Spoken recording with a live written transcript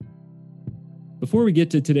Before we get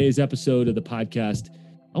to today's episode of the podcast,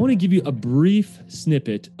 I want to give you a brief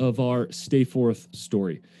snippet of our Stay Forth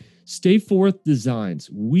story. Stay Forth Designs.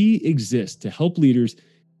 We exist to help leaders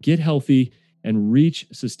get healthy and reach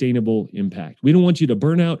sustainable impact. We don't want you to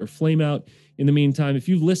burn out or flame out in the meantime. If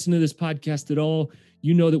you've listened to this podcast at all,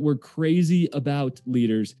 you know that we're crazy about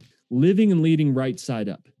leaders living and leading right side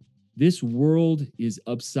up. This world is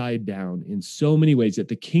upside down in so many ways. At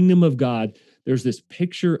the kingdom of God, there's this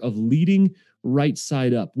picture of leading right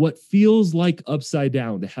side up, what feels like upside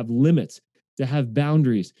down, to have limits, to have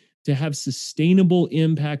boundaries, to have sustainable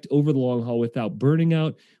impact over the long haul without burning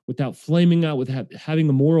out, without flaming out, without having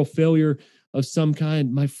a moral failure of some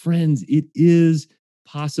kind. My friends, it is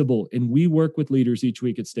possible. And we work with leaders each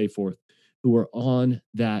week at Stay Forth who are on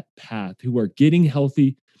that path, who are getting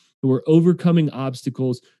healthy, who are overcoming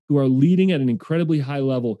obstacles, who are leading at an incredibly high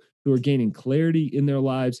level, who are gaining clarity in their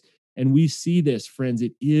lives. And we see this, friends.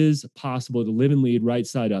 It is possible to live and lead right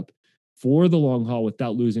side up for the long haul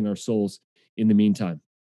without losing our souls in the meantime.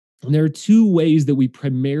 And there are two ways that we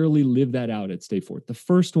primarily live that out at Stay Forth. The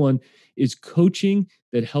first one is coaching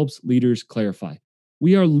that helps leaders clarify.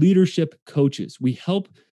 We are leadership coaches. We help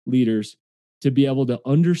leaders to be able to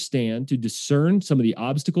understand, to discern some of the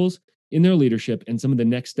obstacles in their leadership and some of the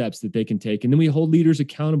next steps that they can take. And then we hold leaders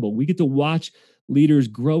accountable. We get to watch leaders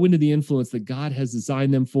grow into the influence that God has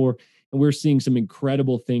designed them for. And we're seeing some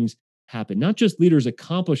incredible things happen. Not just leaders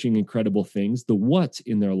accomplishing incredible things, the what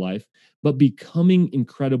in their life, but becoming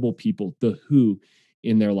incredible people, the who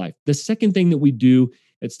in their life. The second thing that we do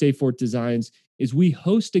at Stay Forth Designs is we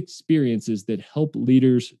host experiences that help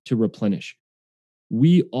leaders to replenish.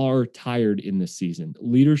 We are tired in this season.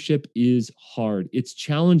 Leadership is hard. It's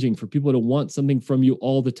challenging for people to want something from you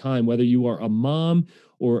all the time, whether you are a mom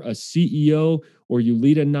or a CEO, or you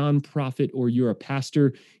lead a nonprofit, or you're a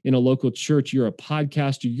pastor in a local church, you're a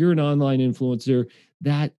podcaster, you're an online influencer.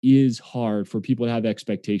 That is hard for people to have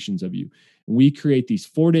expectations of you. We create these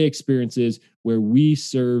 4-day experiences where we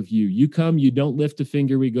serve you. You come, you don't lift a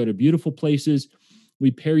finger. We go to beautiful places.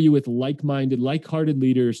 We pair you with like-minded, like-hearted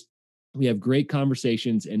leaders. We have great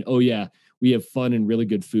conversations, and oh yeah, we have fun and really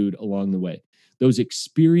good food along the way. Those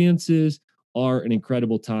experiences are an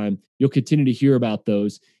incredible time. You'll continue to hear about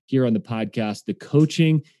those here on the podcast. The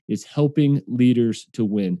coaching is helping leaders to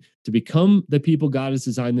win, to become the people God has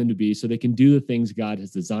designed them to be so they can do the things God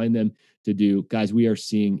has designed them to do. Guys, we are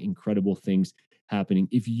seeing incredible things happening.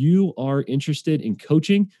 If you are interested in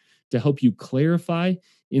coaching to help you clarify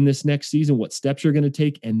in this next season what steps you're going to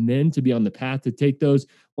take, and then to be on the path to take those,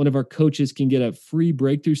 one of our coaches can get a free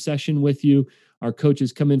breakthrough session with you. Our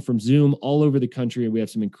coaches come in from Zoom all over the country, and we have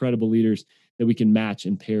some incredible leaders that we can match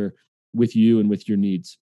and pair with you and with your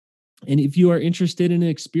needs. And if you are interested in an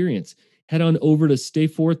experience, head on over to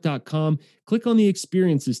stayforth.com, click on the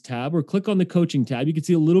experiences tab or click on the coaching tab. You can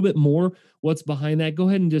see a little bit more what's behind that. Go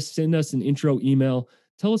ahead and just send us an intro email.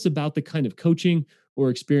 Tell us about the kind of coaching or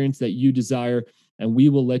experience that you desire, and we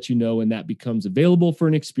will let you know when that becomes available for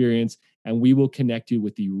an experience, and we will connect you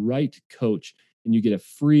with the right coach, and you get a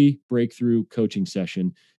free breakthrough coaching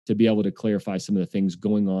session to be able to clarify some of the things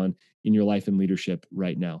going on in your life and leadership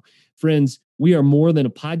right now. Friends, we are more than a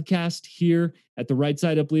podcast here at the Right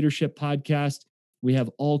Side Up Leadership Podcast. We have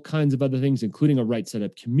all kinds of other things, including a Right Side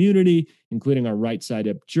Up community, including our Right Side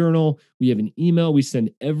Up journal. We have an email we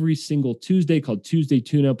send every single Tuesday called Tuesday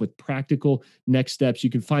Tune Up with practical next steps.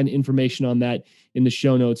 You can find information on that in the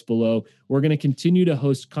show notes below. We're going to continue to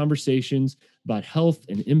host conversations about health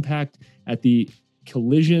and impact at the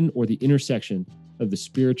collision or the intersection of the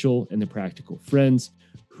spiritual and the practical. Friends,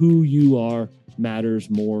 who you are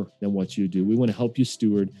matters more than what you do. We want to help you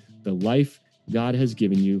steward the life God has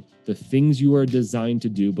given you, the things you are designed to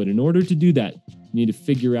do. But in order to do that, you need to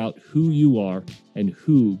figure out who you are and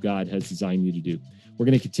who God has designed you to do. We're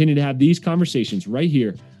going to continue to have these conversations right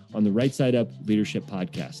here on the Right Side Up Leadership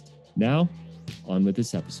Podcast. Now, on with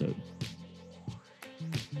this episode.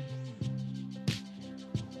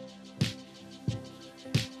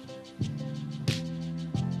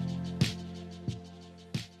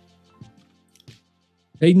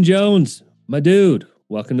 Peyton Jones, my dude,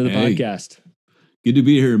 welcome to the podcast. Good to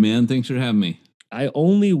be here, man. Thanks for having me. I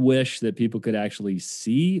only wish that people could actually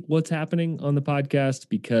see what's happening on the podcast,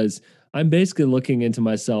 because I'm basically looking into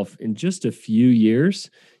myself in just a few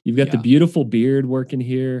years. You've got the beautiful beard working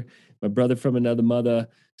here. My brother from another mother.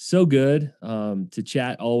 So good to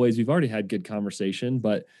chat always. We've already had good conversation,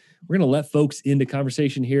 but we're going to let folks into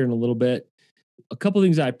conversation here in a little bit. A couple of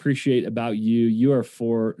things I appreciate about you. You are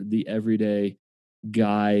for the everyday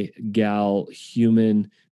guy, gal,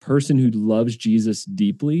 human person who loves Jesus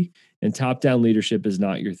deeply, and top-down leadership is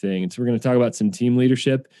not your thing. And so we're going to talk about some team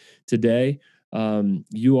leadership today.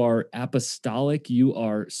 You are apostolic. You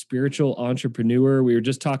are spiritual entrepreneur. We were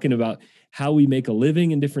just talking about how we make a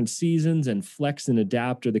living in different seasons, and flex and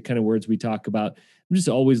adapt are the kind of words we talk about. I'm just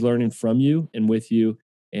always learning from you and with you.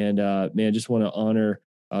 And man, just want to honor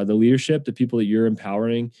the leadership, the people that you're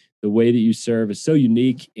empowering. The way that you serve is so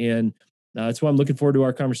unique. And that's why I'm looking forward to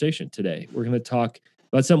our conversation today. We're going to talk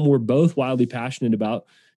about something we're both wildly passionate about: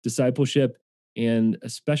 discipleship and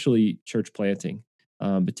especially church planting.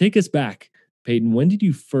 But take us back, Peyton. When did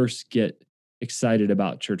you first get excited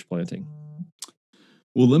about church planting?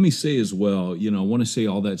 Well, let me say as well, I want to say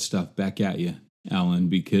all that stuff back at you, Alan,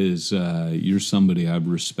 because you're somebody I've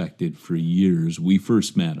respected for years. We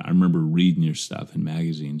first met. I remember reading your stuff in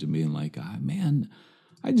magazines and being like, man,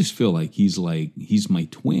 I just feel like he's my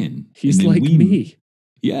twin. He's like me.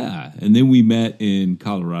 Yeah. And then we met in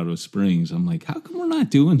Colorado Springs. I'm like, how come we're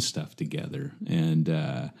not doing stuff together? And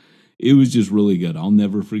it was just really good. I'll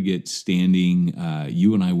never forget standing.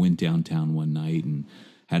 You and I went downtown one night and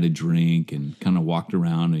had a drink and kind of walked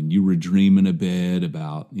around, and you were dreaming a bit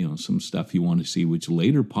about, some stuff you want to see, which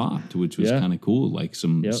later popped, which was kind of cool, like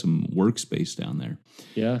some workspace down there.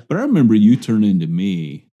 Yeah. But I remember you turning to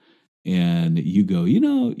me and you go,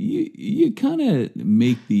 you kind of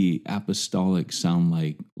make the apostolic sound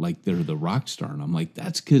like they're the rock star. And I'm like,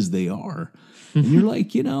 that's because they are. And you're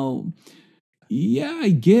like, yeah,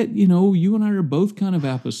 I get, you and I are both kind of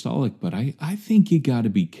apostolic, but I think you got to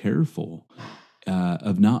be careful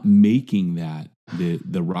of not making that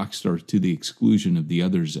the rock star to the exclusion of the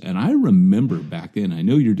others. And I remember back then, I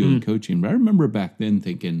know you're doing coaching, but I remember back then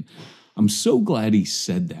thinking, I'm so glad he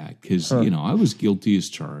said that, because, I was guilty as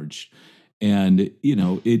charged. And,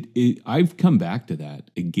 I've come back to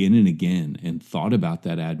that again and again and thought about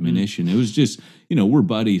that admonition. It was just, we're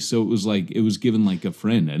buddies. So it was like, it was given like a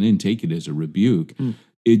friend. I didn't take it as a rebuke.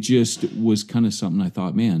 It just was kind of something I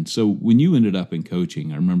thought, man. So when you ended up in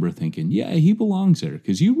coaching, I remember thinking, yeah, he belongs there,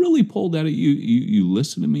 because you really pulled at it. You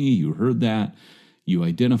listened to me, you heard that, you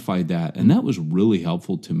identified that. And that was really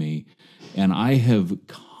helpful to me. And I have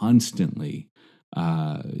constantly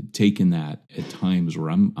taken that at times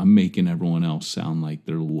where I'm making everyone else sound like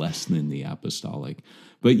they're less than the apostolic.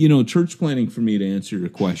 But church planting, for me, to answer your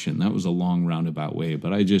question, that was a long roundabout way.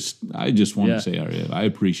 But I just want to say, I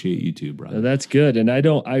appreciate you too, brother. That's good. And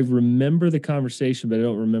I remember the conversation, but I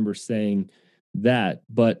don't remember saying that.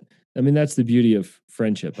 But I mean, that's the beauty of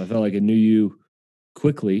friendship. I felt like I knew you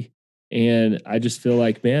quickly, and I just feel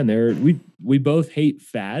like, man, we both hate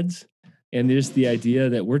fads. And just the idea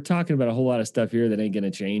that we're talking about a whole lot of stuff here that ain't going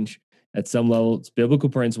to change at some level. It's biblical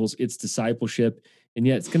principles, it's discipleship, and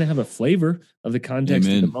yet it's going to have a flavor of the context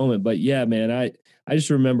of the moment. But yeah, man, I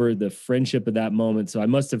just remember the friendship of that moment. So I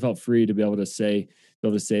must have felt free to be able to say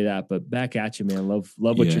that. But back at you, man. Love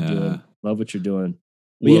what you're doing. Love what you're doing.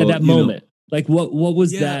 But yeah, that moment. Like what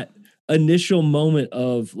was that initial moment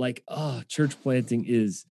of like, church planting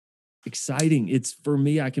is exciting. It's for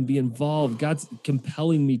me. I can be involved. God's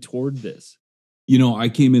compelling me toward this. I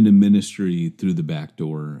came into ministry through the back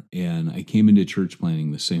door, and I came into church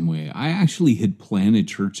planting the same way. I actually had planted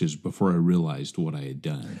churches before I realized what I had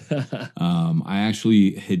done. I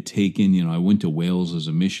actually had taken, I went to Wales as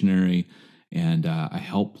a missionary, and I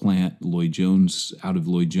helped plant Lloyd Jones. Out of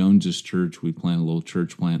Lloyd Jones's church, we planted a little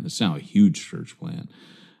church plant. It's now a huge church plant.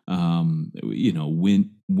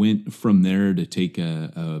 Went from there to take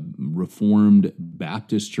a Reformed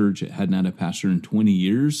Baptist church. It hadn't had a pastor in 20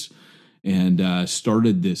 years, and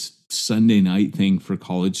started this Sunday night thing for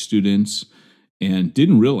college students, and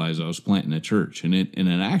didn't realize I was planting a church. And it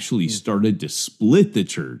actually started to split the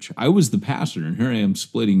church. I was the pastor, and here I am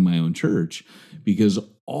splitting my own church, because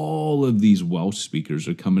all of these Welsh speakers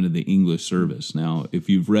are coming to the English service. Now, if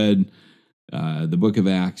you've read the book of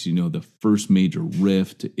Acts, the first major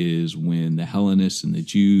rift is when the Hellenists and the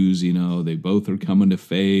Jews, they both are coming to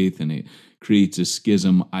faith, and it creates a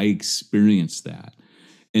schism. I experienced that.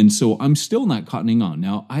 And so I'm still not cottoning on.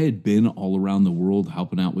 Now, I had been all around the world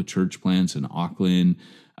helping out with church plants in Auckland,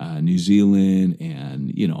 New Zealand,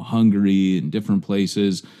 and, Hungary and different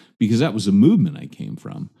places, because that was a movement I came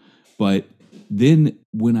from. But then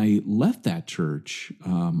when I left that church,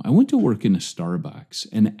 I went to work in a Starbucks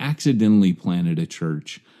and accidentally planted a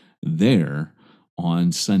church there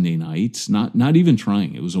on Sunday nights, not even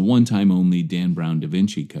trying. It was a one-time only Dan Brown Da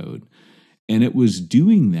Vinci Code. And it was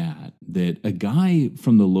doing that a guy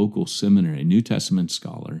from the local seminary, a New Testament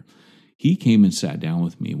scholar, he came and sat down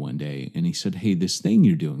with me one day, and he said, hey, this thing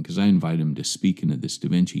you're doing, because I invited him to speak into this Da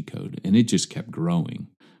Vinci Code, and it just kept growing.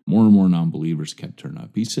 More and more non-believers kept turning up.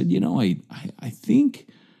 He said, I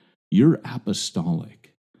think you're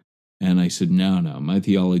apostolic. And I said, no, my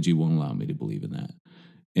theology won't allow me to believe in that.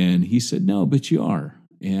 And he said, no, but you are.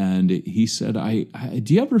 And he said,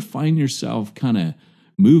 do you ever find yourself kind of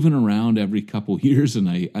moving around every couple years? And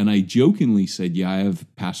I jokingly said, yeah, I have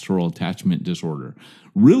pastoral attachment disorder.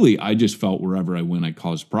 Really, I just felt wherever I went, I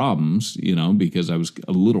caused problems, because I was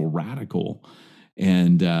a little radical.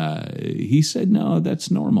 And he said, no,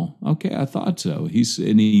 that's normal. Okay, I thought so.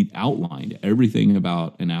 And he outlined everything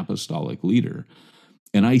about an apostolic leader.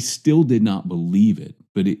 And I still did not believe it.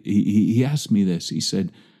 But he asked me this. He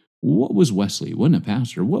said, what was Wesley? He wasn't a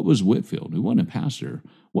pastor. What was Whitefield? He wasn't a pastor.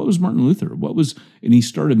 What was Martin Luther? And he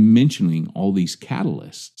started mentioning all these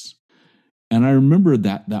catalysts. And I remember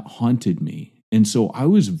that haunted me. And so I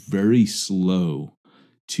was very slow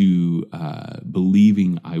to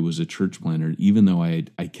believing I was a church planter, even though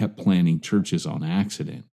I kept planning churches on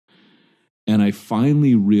accident. And I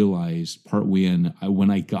finally realized partway in,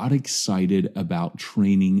 when I got excited about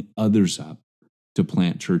training others up to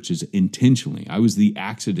plant churches intentionally. I was the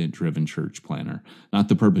accident-driven church planner, not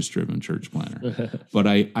the purpose-driven church planner. But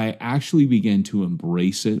I actually began to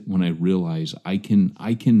embrace it when I realized I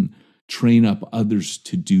can train up others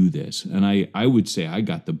to do this. And I would say I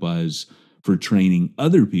got the buzz for training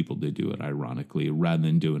other people to do it, ironically, rather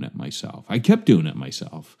than doing it myself. I kept doing it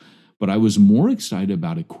myself, but I was more excited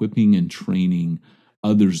about equipping and training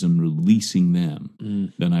others and releasing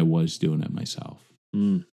them than I was doing it myself.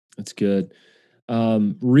 That's good.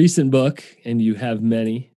 Recent book, and you have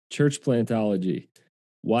many, Church Plantology.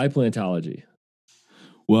 Why plantology?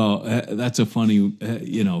 Well, that's a funny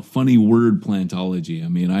word, plantology. I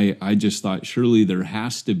mean, I just thought surely there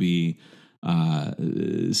has to be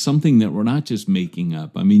something that we're not just making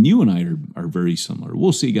up. I mean, you and I are very similar.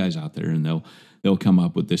 We'll see guys out there and they'll come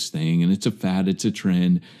up with this thing and it's a fad, it's a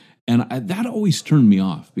trend. And that always turned me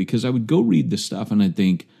off because I would go read the stuff and I'd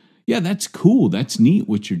think, yeah, that's cool. That's neat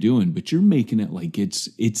what you're doing, but you're making it like it's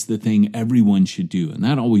the thing everyone should do. And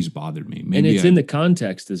that always bothered me. And it's in the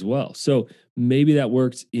context as well. So maybe that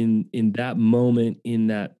works in that moment, in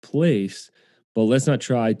that place, but let's not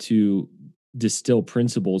try to distill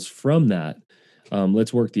principles from that.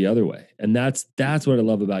 Let's work the other way. And that's what I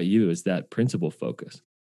love about you is that principle focus.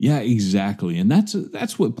 Yeah, exactly. And that's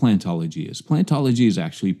what plantology is. Plantology is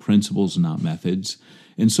actually principles, not methods.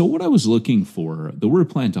 And so what I was looking for, the word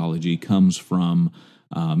plantology comes from,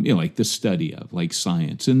 like the study of, like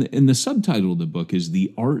science. And the subtitle of the book is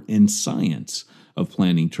The Art and Science of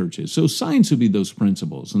Planting Churches. So science would be those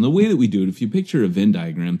principles. And the way that we do it, if you picture a Venn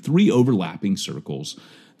diagram, 3 overlapping circles,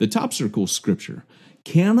 the top circle is Scripture.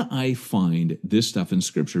 Can I find this stuff in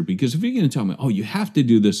Scripture? Because if you're going to tell me, oh, you have to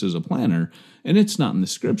do this as a planner, and it's not in the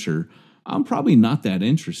Scripture, I'm probably not that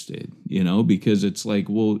interested, because it's like,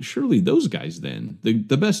 well, surely those guys then, the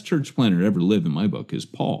best church planner ever lived in my book is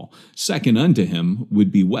Paul. Second unto him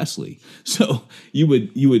would be Wesley. So you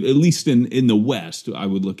would at least in the West, I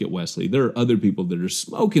would look at Wesley. There are other people that are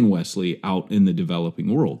smoking Wesley out in the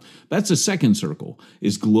developing world. That's the second circle,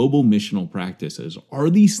 is global missional practices.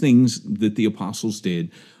 Are these things that the apostles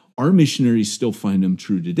did, our missionaries still find them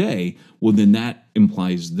true today? Well, then that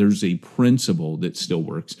implies there's a principle that still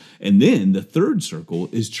works. And then the third circle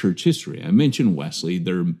is church history. I mentioned Wesley.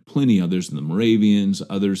 There are plenty others, the Moravians,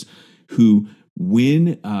 others who,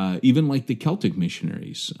 when even like the Celtic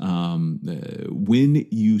missionaries, when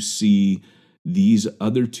you see these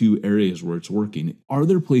other 2 areas where it's working, are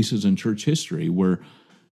there places in church history where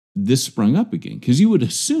this sprung up again? Because you would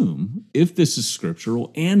assume, if this is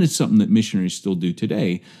scriptural and it's something that missionaries still do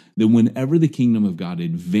today, that whenever the kingdom of God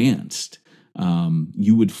advanced,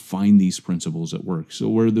 you would find these principles at work. So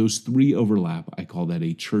where those 3 overlap, I call that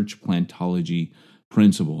a church plantology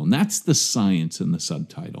principle. And that's the science in the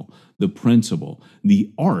subtitle, the principle.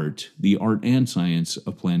 The art and science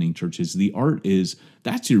of planting churches. The art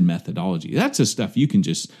that's your methodology. That's the stuff you can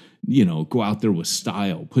just, go out there with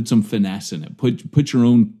style, put some finesse in it, put your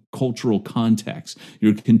own cultural context,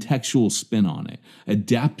 your contextual spin on it,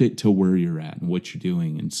 adapt it to where you're at and what you're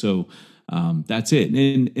doing. And so that's it.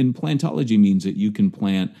 And plantology means that you can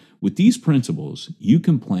plant with these principles, you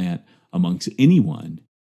can plant amongst anyone,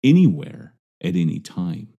 anywhere, at any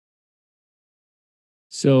time.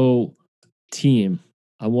 So team,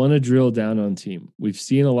 I want to drill down on team. We've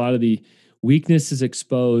seen a lot of the weaknesses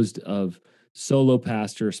exposed of solo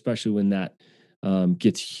pastor, especially when that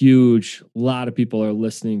gets huge. A lot of people are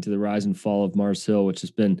listening to the rise and fall of Mars Hill, which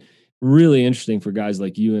has been really interesting for guys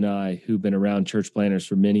like you and I who've been around church planners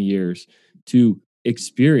for many years to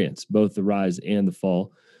experience both the rise and the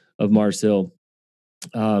fall of Mars Hill.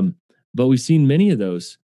 But we've seen many of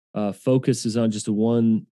those focuses on just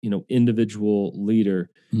one, individual leader.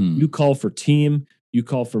 You call for team. You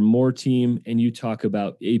call for more team, and you talk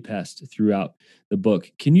about APEST throughout the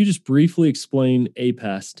book. Can you just briefly explain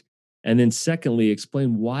APEST? And then secondly,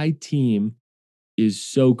 explain why team is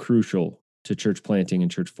so crucial to church planting and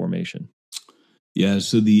church formation. Yeah,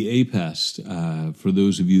 so the APEST, for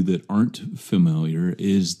those of you that aren't familiar,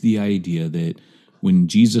 is the idea that when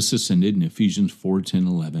Jesus ascended in Ephesians 4, 10,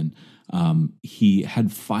 11, he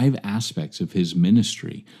had 5 aspects of his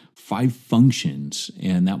ministry, 5 functions,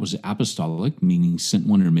 and that was apostolic, meaning sent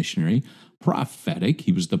one or missionary; prophetic,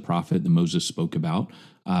 he was the prophet that Moses spoke about;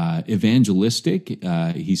 evangelistic,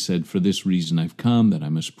 he said, for this reason I've come, that I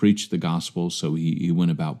must preach the gospel, so he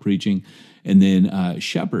went about preaching; and then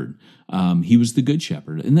shepherd, he was the good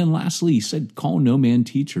shepherd; and then lastly, he said, call no man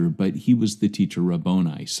teacher, but he was the teacher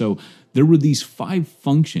Rabboni. So there were these 5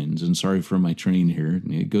 functions, and sorry for my train here,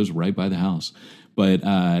 it goes right by the house, but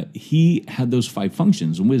he had those 5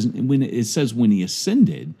 functions. And when it says when he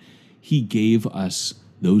ascended, he gave us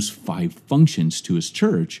those 5 functions to his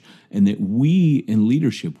church, and that we in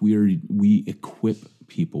leadership, we equip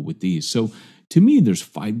people with these. So to me, there's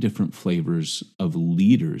 5 different flavors of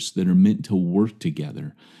leaders that are meant to work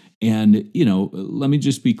together. And, let me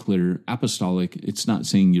just be clear, apostolic, it's not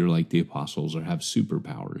saying you're like the apostles or have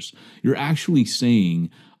superpowers. You're actually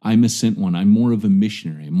saying, I'm a sent one. I'm more of a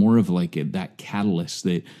missionary, more of like that catalyst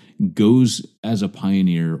that goes as a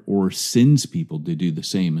pioneer or sends people to do the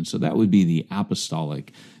same. And so that would be the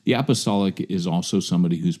apostolic. The apostolic is also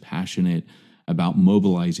somebody who's passionate about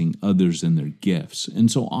mobilizing others and their gifts.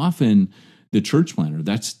 And so often the church planter,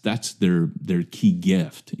 that's their key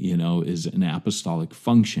gift, is an apostolic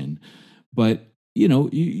function. But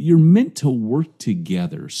you're meant to work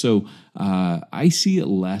together. So I see it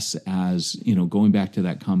less as, going back to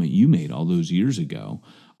that comment you made all those years ago,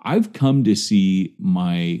 I've come to see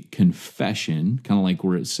my confession, kind of like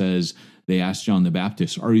where it says they asked John the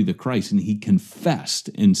Baptist, are you the Christ? And he confessed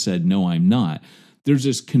and said, no, I'm not. There's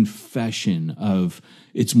this confession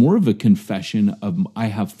it's more of a confession of I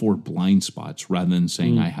have 4 blind spots rather than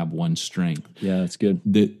saying I have one strength. Yeah, that's good.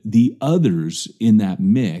 The others in that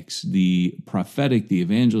mix, the prophetic, the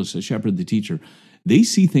evangelist, the shepherd, the teacher, they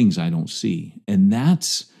see things I don't see. And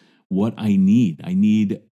that's what I need. I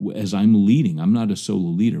need, as I'm leading, I'm not a solo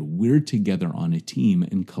leader. We're together on a team,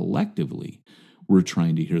 and collectively, we're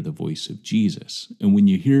trying to hear the voice of Jesus. And when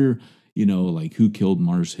you hear, like Who Killed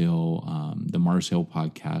Mars Hill, the Mars Hill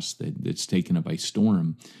podcast that's taken it by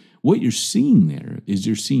storm, what you're seeing there is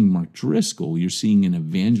you're seeing Mark Driscoll, you're seeing an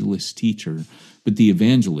evangelist teacher, but the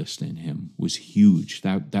evangelist in him was huge.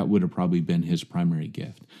 That would have probably been his primary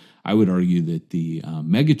gift. I would argue that the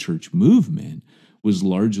megachurch movement was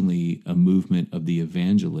largely a movement of the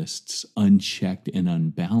evangelists unchecked and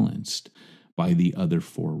unbalanced by the other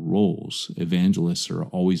 4 roles. Evangelists are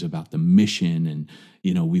always about the mission,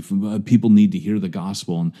 and people need to hear the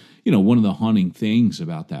gospel. And one of the haunting things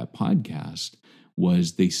about that podcast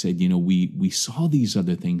was they said, we saw these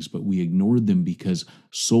other things, but we ignored them because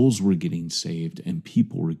souls were getting saved and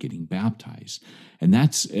people were getting baptized. And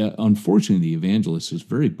that's unfortunately, the evangelist is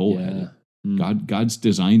very bullheaded. Yeah. God's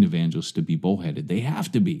designed evangelists to be bullheaded. They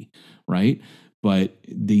have to be, right? But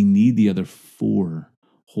they need the other 4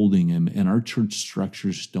 holding him, and our church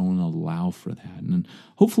structures don't allow for that. And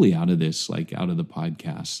hopefully out of this, like out of the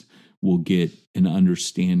podcast, we'll get an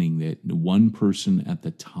understanding that one person at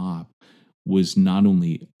the top was not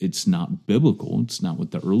only, it's not biblical, it's not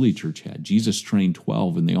what the early church had. Jesus trained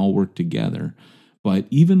 12 and they all worked together. But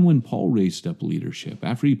even when Paul raised up leadership,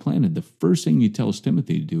 after he planted, the first thing he tells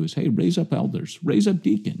Timothy to do is, hey, raise up elders, raise up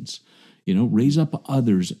deacons, raise up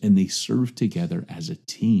others, and they serve together as a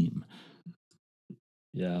team.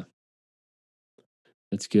 Yeah,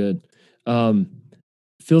 that's good.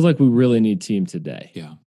 Feels like we really need team today.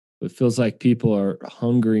 Yeah. It feels like people are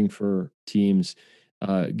hungering for teams.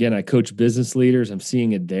 Again, I coach business leaders. I'm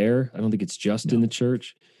seeing it there. I don't think it's just in the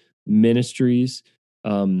church. Ministries.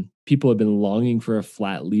 People have been longing for a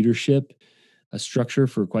flat leadership, a structure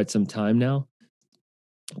for quite some time now.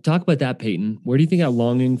 Talk about that, Peyton. Where do you think that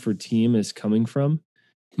longing for team is coming from?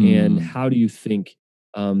 And how do you think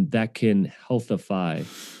that can healthify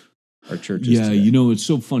our churches today? It's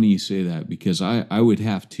so funny you say that, because I would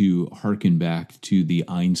have to hearken back to the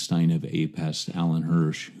Einstein of APEST, Alan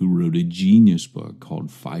Hirsch, who wrote a genius book called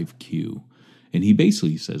 5Q. And he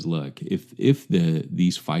basically says, look, if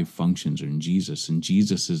these 5 functions are in Jesus, and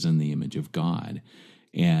Jesus is in the image of God,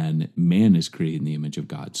 and man is created in the image of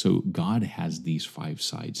God, so God has these 5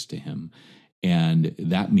 sides to him. And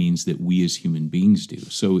that means that we as human beings do.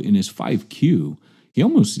 So in his 5Q, he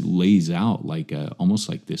almost lays out almost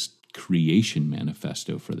like this creation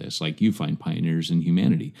manifesto for this. Like you find pioneers in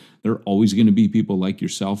humanity. There are always going to be people like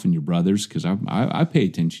yourself and your brothers, because I pay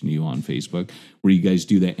attention to you on Facebook, where you guys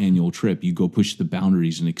do that annual trip. You go push the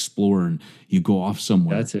boundaries and explore, and you go off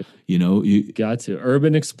somewhere. That's it. You got to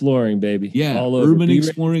urban exploring, baby. Yeah, all over. Urban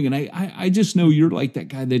exploring. And I just know you're like that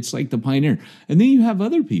guy that's like the pioneer. And then you have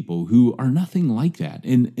other people who are nothing like that.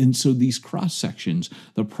 And so these cross sections,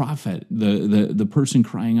 the prophet, the person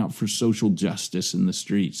crying out for social justice in the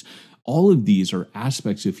streets, all of these are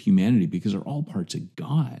aspects of humanity because they're all parts of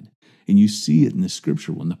God. And you see it in the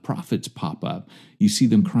scripture when the prophets pop up, you see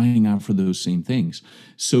them crying out for those same things.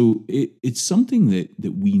 So it's something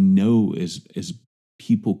that we know as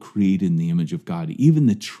people created in the image of God. Even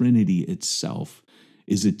the Trinity itself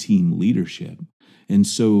is a team leadership. And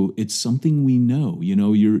so it's something we know.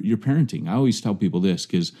 You're parenting. I always tell people this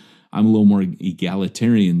because I'm a little more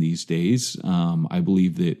egalitarian these days. I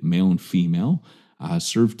believe that male and female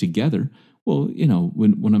serve together. Well,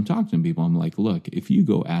 when I'm talking to people, I'm like, look, if you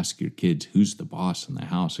go ask your kids who's the boss in the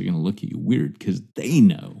house, they're going to look at you weird because they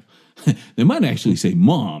know. They might actually say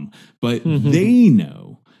mom, but they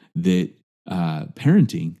know that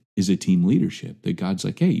parenting is a team leadership, that God's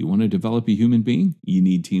like, hey, you want to develop a human being? You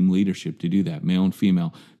need team leadership to do that. Male and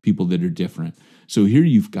female, people that are different. So here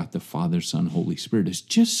you've got the Father, Son, Holy Spirit. It's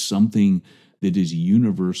just something that is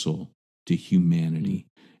universal to humanity.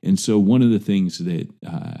 And so one of the things that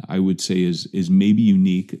I would say is maybe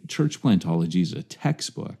unique. Church plantology is a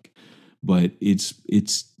textbook, but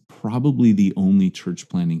it's probably the only church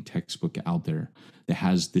planting textbook out there that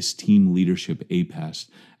has this team leadership APEST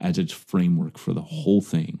as its framework for the whole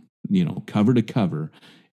thing. Cover to cover,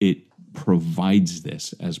 it provides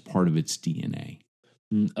this as part of its DNA.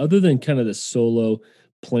 Other than kind of the solo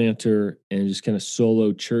planter and just kind of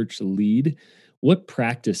solo church lead, what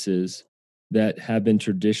practices that have been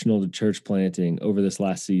traditional to church planting over this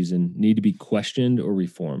last season need to be questioned or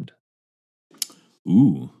reformed?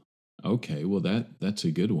 Ooh, okay. Well, that's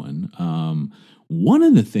a good one. One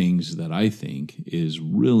of the things that I think is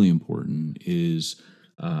really important is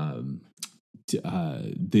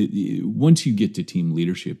once you get to team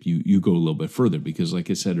leadership, you go a little bit further because, like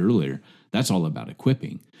I said earlier, that's all about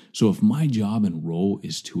equipping. So if my job and role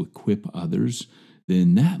is to equip others,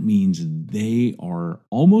 then that means they are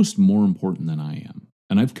almost more important than I am.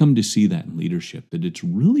 And I've come to see that in leadership, that it's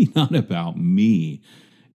really not about me,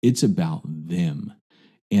 it's about them.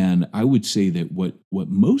 And I would say that what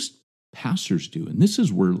most pastors do, and this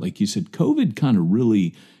is where, like you said, COVID kind of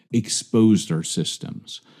really exposed our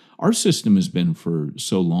systems. Our system has been for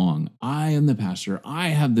so long, I am the pastor, I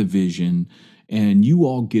have the vision, and you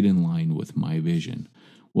all get in line with my vision.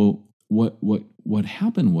 Well, what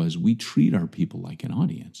happened was we treat our people like an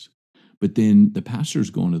audience. But then the pastors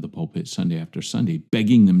go into the pulpit Sunday after Sunday,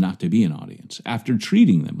 begging them not to be an audience after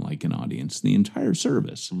treating them like an audience the entire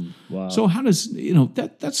service. Wow. So how does,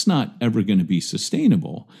 that's not ever going to be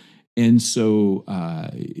sustainable. And so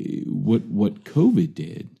what COVID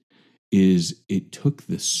did is it took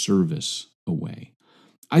the service away.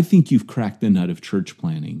 I think you've cracked the nut of church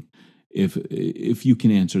planning if you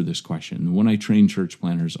can answer this question. When I train church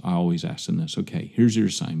planners, I always ask them this. Okay, here's your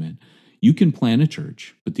assignment. You can plan a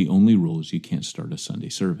church, but the only rule is you can't start a Sunday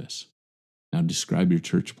service. Now describe your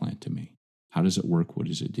church plant to me. How does it work? What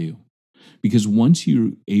does it do? Because once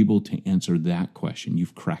you're able to answer that question,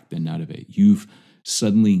 you've cracked the nut of it. You've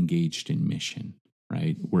suddenly engaged in mission,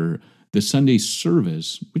 right? Where the Sunday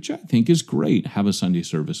service, which I think is great, have a Sunday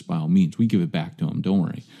service by all means. We give it back to them, don't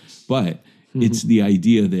worry. But it's the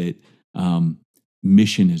idea that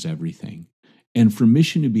mission is everything. And for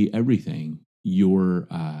mission to be everything, your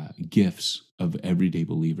gifts of everyday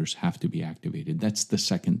believers have to be activated. That's the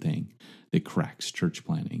second thing that cracks church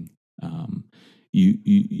planning.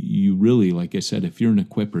 You really, like I said, if you're an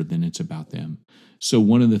equipper, then it's about them. So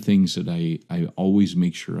one of the things that I always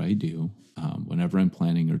make sure I do whenever I'm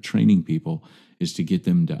planning or training people is to get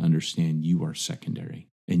them to understand you are secondary.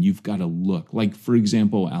 And you've got to look, like, for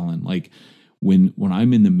example, Alan, like when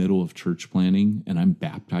I'm in the middle of church planning and I'm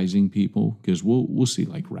baptizing people, because we'll see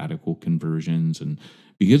like radical conversions, and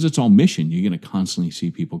because it's all mission, you're going to constantly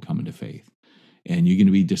see people coming to faith. And you're going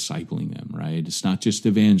to be discipling them, right? It's not just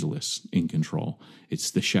evangelists in control. It's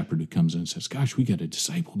the shepherd who comes in and says, gosh, we got to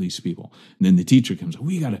disciple these people. And then the teacher comes,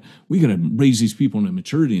 we got to raise these people into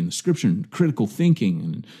maturity in the scripture and critical thinking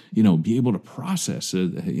and, be able to process,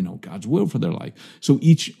 God's will for their life. So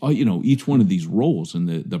each one of these roles, and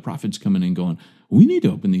the prophets coming in going, we need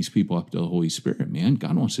to open these people up to the Holy Spirit, man.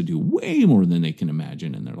 God wants to do way more than they can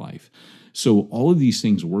imagine in their life. So all of these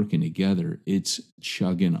things working together, it's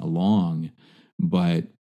chugging along. But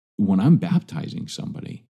when I'm baptizing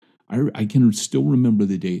somebody, I can still remember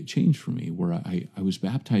the day it changed for me, where I was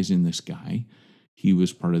baptizing this guy. He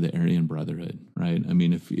was part of the Aryan Brotherhood, right? I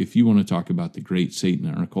mean, if you want to talk about the great Satan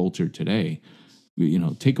in our culture today,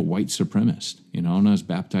 take a white supremacist, and I was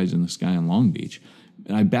baptizing this guy in Long Beach.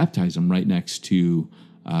 And I baptized him right next to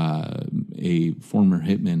a former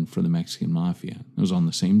hitman for the Mexican Mafia. It was on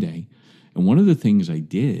the same day. And one of the things I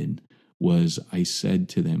did was I said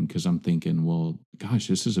to them, because I'm thinking, well, gosh,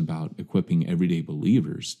 this is about equipping everyday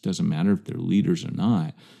believers. It doesn't matter if they're leaders or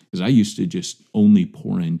not, because I used to just only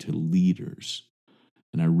pour into leaders.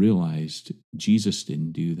 And I realized Jesus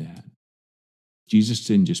didn't do that. Jesus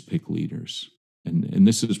didn't just pick leaders. And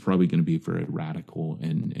this is probably going to be very radical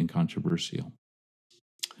and controversial.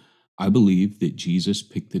 I believe that Jesus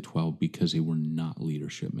picked the 12 because they were not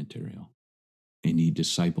leadership material. And he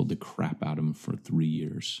discipled the crap out of them for 3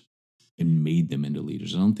 years and made them into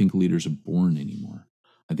leaders. I don't think leaders are born anymore.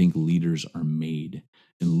 I think leaders are made.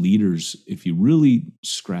 And leaders, if you really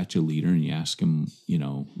scratch a leader and you ask them,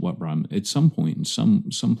 what brought them, at some point in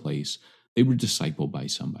some place, they were discipled by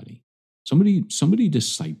somebody. Somebody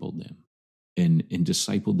discipled them and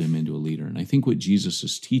discipled them into a leader. And I think what Jesus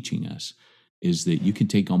is teaching us is that you can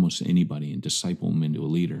take almost anybody and disciple them into a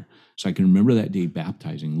leader. So I can remember that day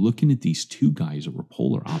baptizing, looking at these two guys that were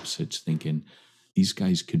polar opposites, thinking, these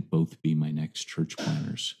guys could both be my next church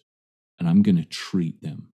planners, and I'm going to treat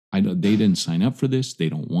them. I know they didn't sign up for this. They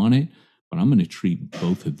don't want it, but I'm going to treat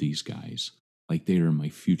both of these guys like they are my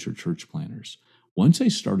future church planners. Once I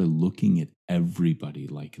started looking at everybody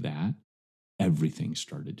like that, everything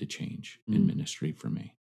started to change in ministry for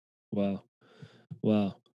me. Wow.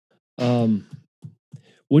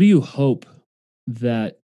 What do you hope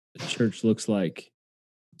that the church looks like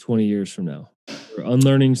 20 years from now? We're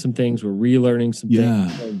unlearning some things, we're relearning some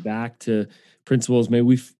things, going back to principles maybe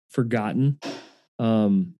we've forgotten,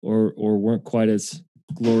 or weren't quite as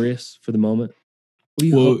glorious for the moment. What do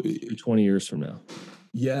you hope for 20 years from now?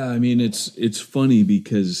 Yeah, I mean, it's funny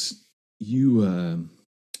because you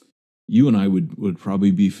and I would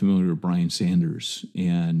probably be familiar with Brian Sanders,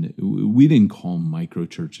 and we didn't call them micro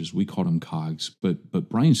churches; we called them cogs. But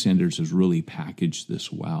Brian Sanders has really packaged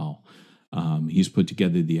this well. He's put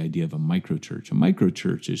together the idea of a micro church. A micro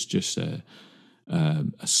church is just a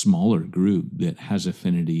smaller group that has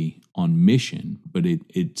affinity on mission, but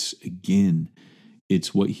it's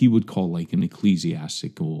what he would call like an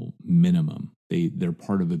ecclesiastical minimum. They're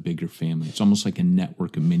part of a bigger family. It's almost like a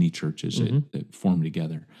network of mini churches that form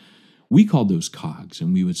together. We called those cogs,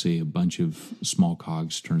 and we would say a bunch of small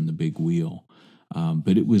cogs turn the big wheel.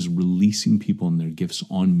 But it was releasing people and their gifts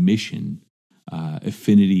on mission,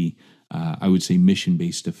 affinity, I would say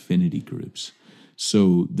mission-based affinity groups.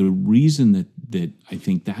 So the reason that I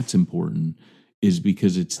think that's important is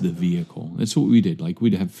because it's the vehicle. That's what we did. Like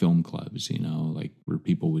we'd have film clubs, like where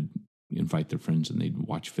people would invite their friends and they'd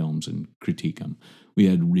watch films and critique them. We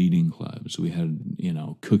had reading clubs. We had,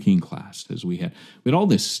 cooking classes. We had all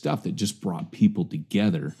this stuff that just brought people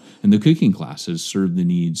together. And the cooking classes served the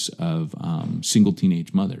needs of single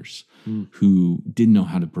teenage mothers who didn't know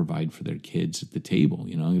how to provide for their kids at the table.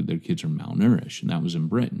 Their kids are malnourished, and that was in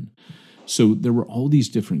Britain. So there were all these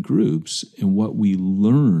different groups, and what we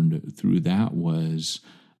learned through that was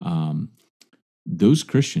those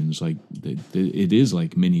Christians, like it is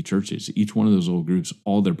like many churches. Each one of those little groups,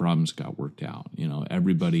 all their problems got worked out.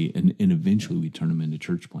 Everybody, and eventually we turned them into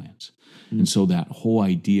church plants. And so that whole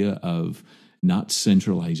idea of not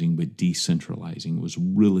centralizing but decentralizing was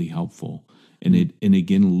really helpful, and it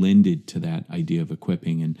again lended to that idea of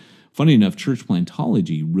equipping. And funny enough, church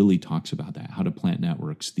plantology really talks about that, how to plant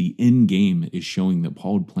networks. The end game is showing that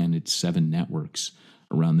Paul had planted 7 networks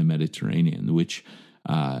around the Mediterranean, which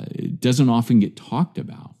doesn't often get talked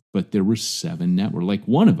about, but there were 7 networks. Like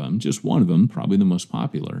just one of them, probably the most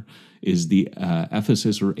popular, is the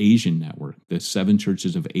Ephesus or Asian network, the 7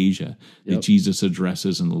 churches of Asia that Jesus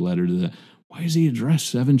addresses in the letter to the. Why does he address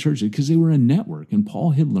 7 churches? Because they were a network, and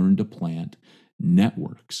Paul had learned to plant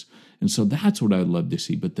networks. And so that's what I'd love to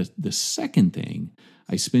see. But the second thing,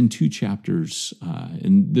 I spend 2 chapters,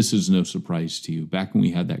 and this is no surprise to you, back when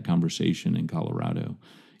we had that conversation in Colorado,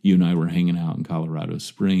 you and I were hanging out in Colorado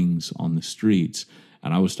Springs on the streets,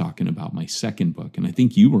 and I was talking about my second book, and I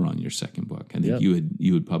think you were on your second book. I think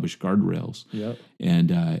you had published Guardrails,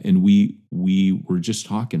 and we were just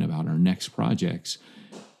talking about our next projects,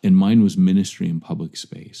 and mine was ministry in public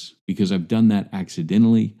space, because I've done that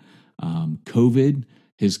accidentally. COVID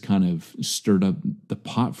has kind of stirred up the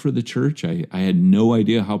pot for the church. I had no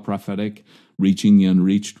idea how prophetic reaching the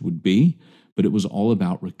unreached would be, but it was all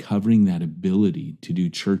about recovering that ability to do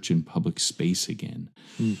church in public space again,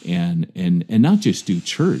 and not just do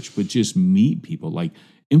church, but just meet people. Like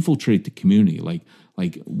infiltrate the community.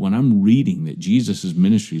 Like when I'm reading that Jesus'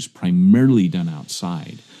 ministry is primarily done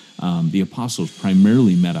outside, the apostles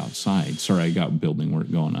primarily met outside. Sorry, I got building work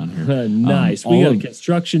going on here. Nice. We got a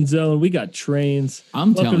construction zone. We got trains.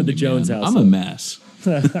 I'm Welcome telling to the you, Jones man, household. I'm a mess.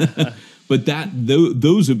 But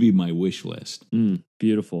those would be my wish list.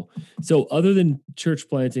 Beautiful. So other than church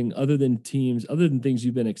planting, other than teams, other than things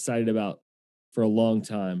you've been excited about for a long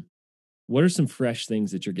time, what are some fresh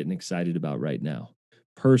things that you're getting excited about right now?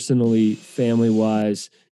 Personally, family-wise,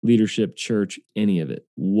 leadership, church, any of it.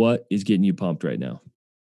 What is getting you pumped right now?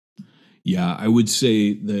 Yeah, I would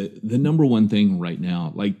say the number one thing right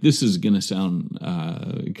now, like this is going to sound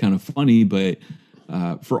kind of funny, but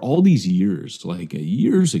for all these years, like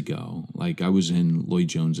years ago, like I was in Lloyd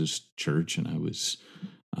Jones's church, and I was,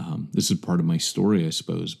 this is part of my story, I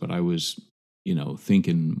suppose, but I was,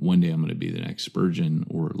 thinking one day I'm going to be the next Spurgeon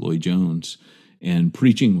or Lloyd Jones, and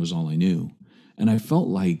preaching was all I knew. And I felt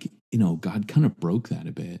like, God kind of broke that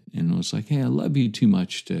a bit and was like, hey, I love you too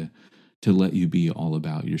much to let you be all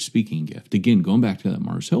about your speaking gift. Again, going back to that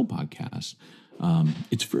Mars Hill podcast,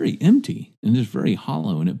 it's very empty and it's very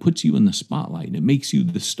hollow, and it puts you in the spotlight and it makes you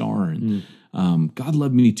the star. And God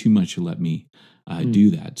loved me too much to let me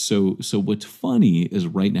do that. So what's funny is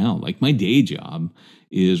right now, like my day job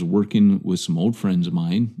is working with some old friends of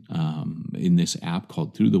mine in this app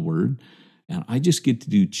called Through the Word. And I just get to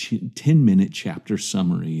do 10-minute chapter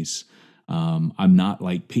summaries. I'm not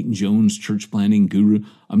like Peyton Jones, church planning guru.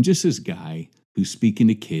 I'm just this guy who's speaking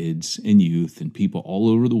to kids and youth and people all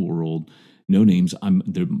over the world. No names.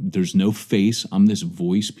 There's no face. I'm this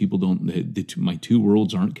voice. People don't. My two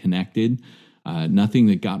worlds aren't connected. Nothing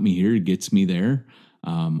that got me here gets me there.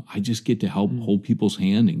 I just get to help hold people's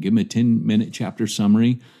hand and give them a 10-minute chapter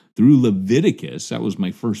summary through Leviticus. That was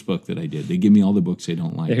my first book that I did. They give me all the books they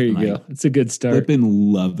don't like. There you go. It's a good start. Flip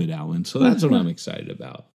and love it, Alan. So that's what I'm excited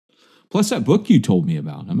about. Plus that book you told me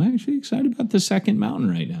about. I'm actually excited about the Second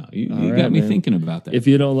Mountain right now. You got me thinking about that. If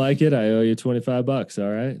you don't like it, I owe you $25.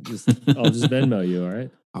 All right. I'll just Venmo you. All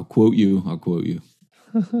right. I'll quote you.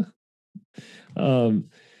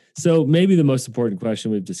 So maybe the most important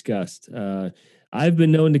question we've discussed. I've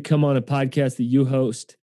been known to come on a podcast that you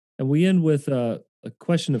host, and we end with a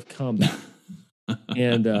question of combat.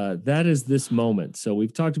 And that is this moment. So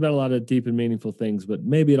we've talked about a lot of deep and meaningful things, but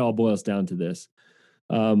maybe it all boils down to this.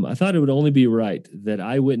 I thought it would only be right that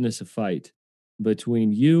I witness a fight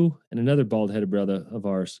between you and another bald-headed brother of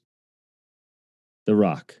ours, The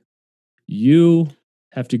Rock. You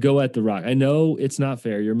have to go at The Rock. I know it's not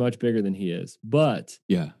fair. You're much bigger than he is. But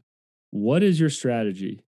yeah, what is your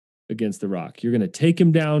strategy against The Rock? You're going to take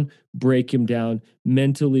him down, break him down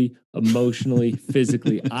mentally, emotionally,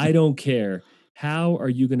 physically. I don't care. How are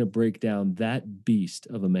you going to break down that beast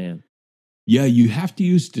of a man? Yeah, you have to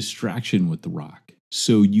use distraction with The Rock.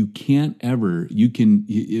 So you can't ever,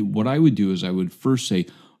 what I would do is I would first say,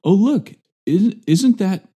 oh, look, isn't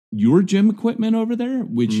that your gym equipment over there?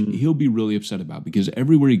 Which he'll be really upset about, because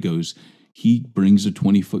everywhere he goes, he brings a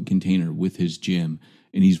 20-foot container with his gym,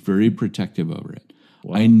 and he's very protective over it.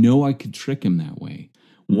 Wow. I know I could trick him that way.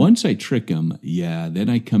 Once I trick him, then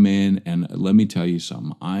I come in, and let me tell you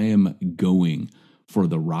something. I am going for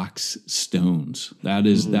The Rock's stones. That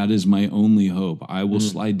is my only hope. I will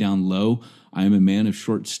slide down low. I am a man of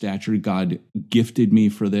short stature. God gifted me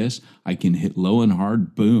for this. I can hit low and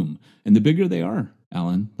hard, boom. And the bigger they are,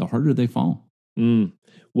 Alan, the harder they fall.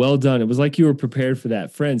 Well done. It was like you were prepared for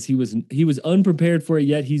that. Friends, he was unprepared for it,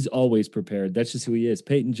 yet he's always prepared. That's just who he is.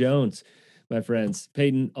 Peyton Jones, my friends.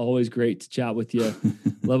 Peyton, always great to chat with you.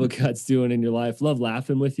 Love what God's doing in your life. Love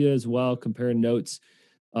laughing with you as well, comparing notes.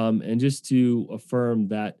 And just to affirm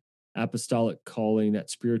that apostolic calling, that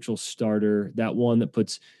spiritual starter, that one that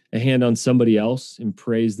puts a hand on somebody else and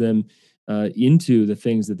praise them into the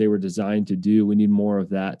things that they were designed to do. We need more of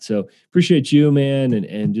that. So appreciate you, man,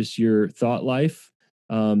 and just your thought life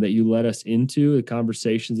that you led us into, the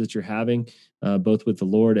conversations that you're having, both with the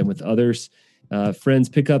Lord and with others. Friends,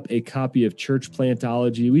 pick up a copy of Church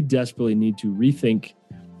Plantology. We desperately need to rethink,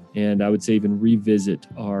 and I would say even revisit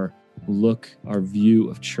our view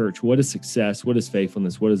of church. What is success? What is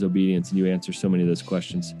faithfulness? What is obedience? And you answer so many of those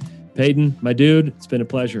questions. Peyton, my dude, it's been a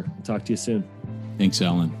pleasure. I'll talk to you soon. Thanks,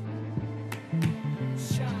 Alan.